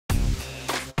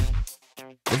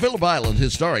The Phillip Island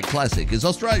Historic Classic is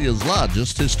Australia's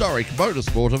largest historic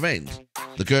motorsport event.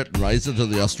 The curtain raiser to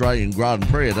the Australian Grand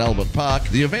Prix at Albert Park,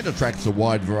 the event attracts a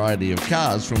wide variety of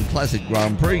cars from classic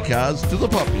Grand Prix cars to the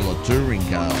popular touring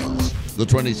cars. The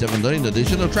 2017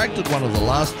 edition attracted one of the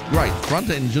last great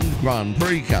front-engined Grand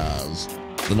Prix cars,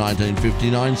 the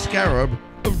 1959 Scarab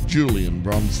of Julian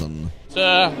Bronson. It's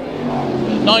a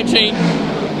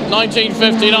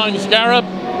 1959 Scarab.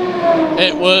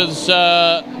 It was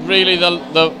really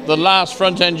the last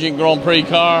front-engine Grand Prix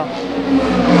car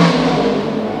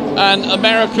and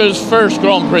America's first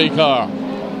Grand Prix car.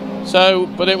 So,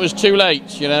 but it was too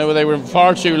late, you know, they were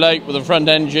far too late with the front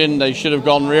engine. They should have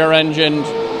gone rear-engined.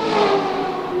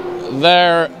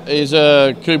 There is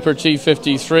a Cooper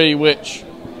T53, which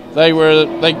they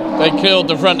killed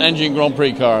the front-engine Grand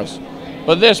Prix cars.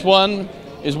 But this one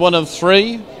is one of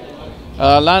three.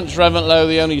 Lance Reventlow,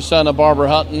 the only son of Barbara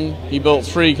Hutton, he built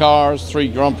three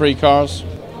Grand Prix cars.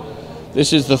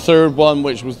 This is the third one,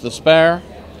 which was the spare.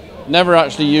 Never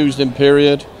actually used in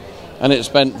period, and it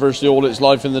spent virtually all its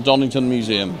life in the Donington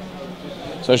Museum.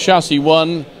 So chassis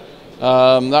 1,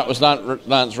 that was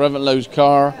Lance Reventlow's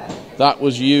car. That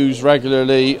was used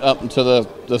regularly up until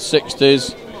the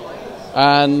 60s,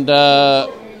 and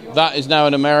that is now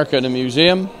in America in a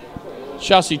museum.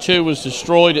 Chassis 2 was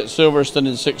destroyed at Silverstone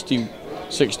in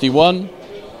 61.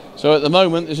 So at the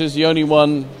moment, this is the only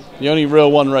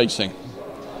real one racing.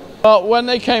 Well, when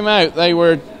they came out, they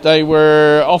were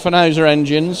Offenhauser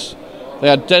engines. They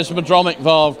had desmodromic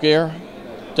valve gear.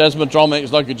 Desmodromic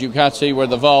is like a Ducati, where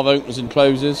the valve opens and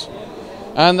closes.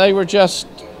 And they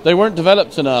weren't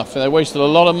developed enough. They wasted a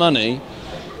lot of money.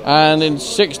 And in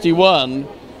 61,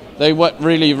 they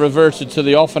really reverted to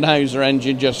the Offenhauser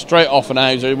engine, just straight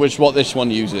Offenhauser, which is what this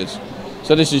one uses.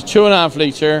 So this is 2.5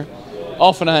 litre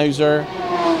Offenhauser,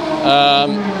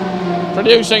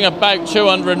 producing about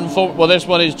 240. Well, this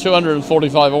one is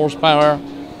 245 horsepower,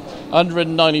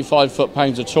 195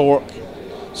 foot-pounds of torque.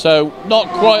 So not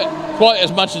quite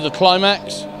as much as the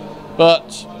Climax,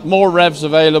 but more revs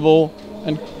available,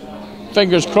 and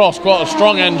fingers crossed, quite a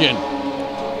strong engine.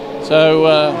 So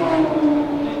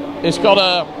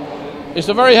it's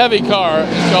a very heavy car.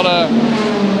 It's got a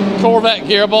Corvette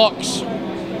gearbox.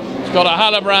 It's got a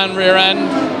Halibran rear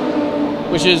end,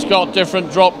 which has got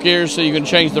different drop gears, so you can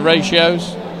change the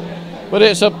ratios. But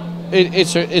it's one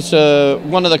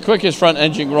of the quickest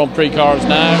front-engine Grand Prix cars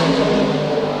now.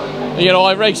 You know,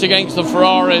 I race against the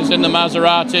Ferraris and the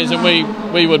Maseratis, and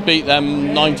we would beat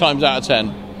them 9 times out of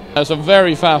 10. It's a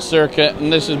very fast circuit, and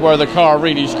this is where the car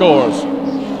really scores.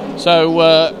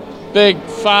 So big,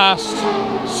 fast,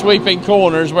 sweeping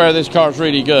corners where this car's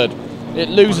really good. It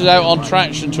loses out on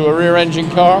traction to a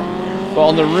rear-engine car, but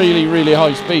on the really, really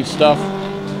high-speed stuff,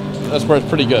 that's where it's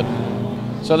pretty good.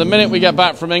 So the minute we get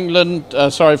back from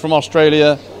from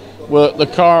Australia, the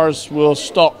cars will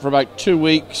stop for about 2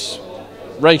 weeks,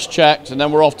 race checked, and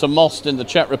then we're off to Most in the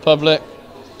Czech Republic,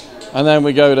 and then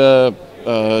we go to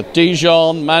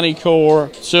Dijon,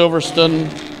 Manicourt, Silverstone,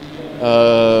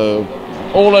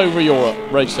 all over Europe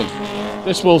racing.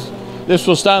 This will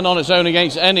stand on its own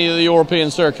against any of the European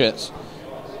circuits.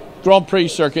 Grand Prix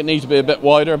circuit needs to be a bit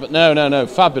wider, but no,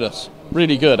 fabulous,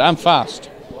 really good and fast.